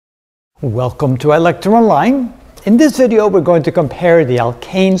Welcome to iLecture Online. In this video we're going to compare the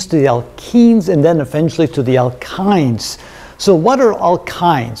alkanes to the alkenes and then eventually to the alkynes. So what are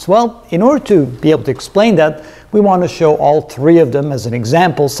alkynes? Well, in order to be able to explain that, we want to show all three of them as an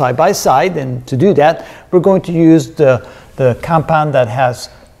example side by side, and to do that we're going to use the compound that has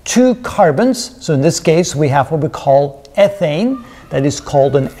two carbons. So in this case we have what we call ethane, that is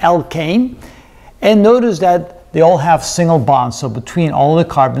called an alkane, and notice that they all have single bonds, so between all the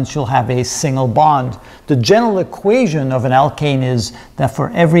carbons you'll have a single bond. The general equation of an alkane is that for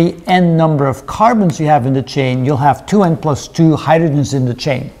every n number of carbons you have in the chain, you'll have 2n plus 2 hydrogens in the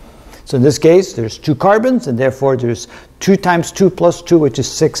chain. So in this case there's 2 carbons, and therefore there's 2 times 2 plus 2, which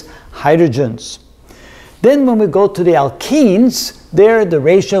is 6 hydrogens. Then when we go to the alkenes, there the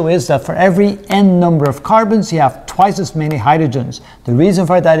ratio is that for every n number of carbons you have twice as many hydrogens. The reason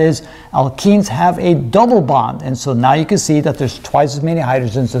for that is alkenes have a double bond, and so now you can see that there's twice as many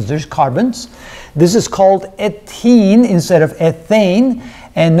hydrogens as there's carbons. This is called ethene instead of ethane,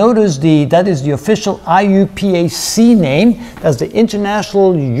 and notice that is the official IUPAC name. That's the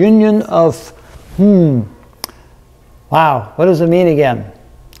International Union of wow, what does it mean again?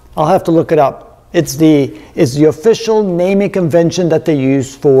 I'll have to look it up. It's the official naming convention that they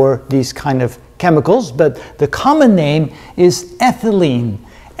use for these kind of chemicals, but the common name is ethylene.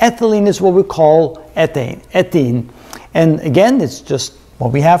 Ethylene is what we call ethene. And again, it's just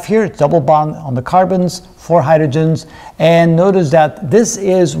what we have here. It's double bond on the carbons, 4 hydrogens, and notice that this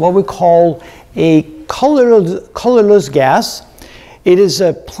is what we call a colorless gas. It is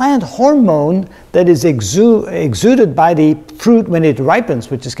a plant hormone that is exuded by the fruit when it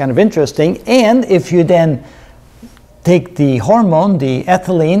ripens, which is kind of interesting. And if you then take the hormone, the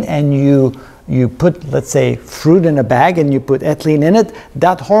ethylene, and you put, let's say, fruit in a bag and you put ethylene in it,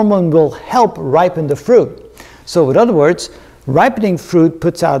 that hormone will help ripen the fruit. So in other words, ripening fruit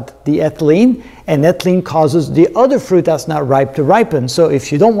puts out the ethylene, and ethylene causes the other fruit that's not ripe to ripen. So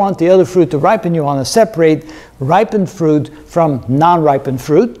if you don't want the other fruit to ripen, you want to separate ripened fruit from non-ripened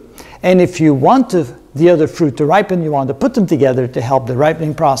fruit. And if you want the other fruit to ripen, you want to put them together to help the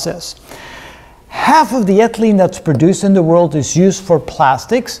ripening process. Half of the ethylene that's produced in the world is used for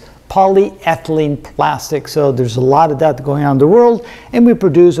plastics, polyethylene plastic. So there's a lot of that going on in the world, and we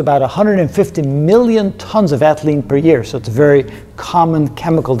produce about 150 million tons of ethylene per year. So it's a very common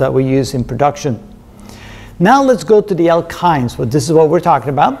chemical that we use in production. Now let's go to the alkynes. Well, this is what we're talking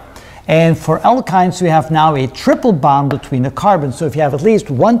about. And for alkynes, we have now a triple bond between the carbons. So if you have at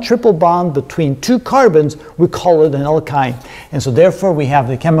least one triple bond between 2 carbons, we call it an alkyne. And so therefore we have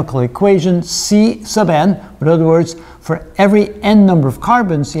the chemical equation C sub n. In other words, for every n number of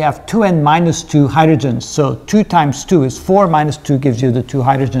carbons, you have 2n minus 2 hydrogens. So 2 times 2 is 4, minus 2 gives you the 2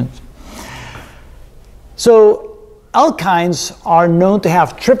 hydrogens. So alkynes are known to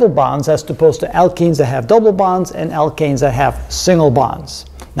have triple bonds as opposed to alkenes that have double bonds and alkanes that have single bonds.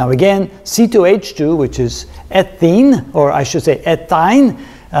 Now again, C2H2, which is ethene, or I should say ethine,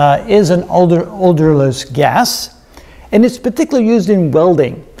 is an odorless gas, and it's particularly used in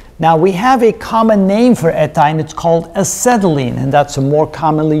welding. Now we have a common name for ethine. It's called acetylene, and that's a more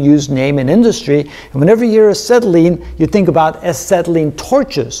commonly used name in industry. And whenever you hear acetylene, you think about acetylene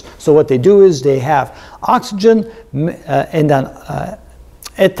torches. So what they do is they have oxygen and then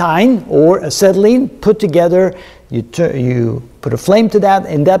ethine or acetylene put together. You put a flame to that,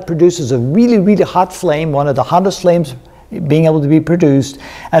 and that produces a really, really hot flame, one of the hottest flames being able to be produced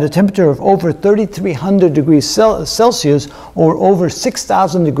at a temperature of over 3,300 degrees Celsius or over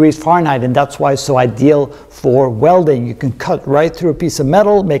 6,000 degrees Fahrenheit, and that's why it's so ideal for welding. You can cut right through a piece of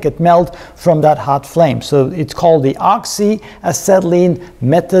metal, make it melt from that hot flame. So it's called the oxyacetylene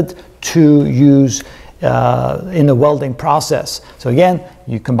method to use in the welding process. So again,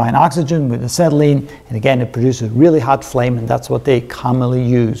 you combine oxygen with acetylene, and again it produces a really hot flame, and that's what they commonly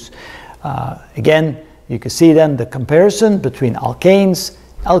use. Again, you can see then the comparison between alkanes,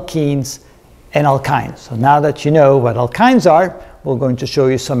 alkenes, and alkynes. So now that you know what alkynes are, we're going to show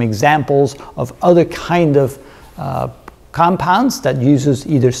you some examples of other kind of compounds that uses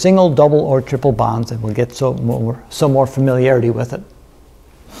either single, double, or triple bonds, and we'll get some more familiarity with it.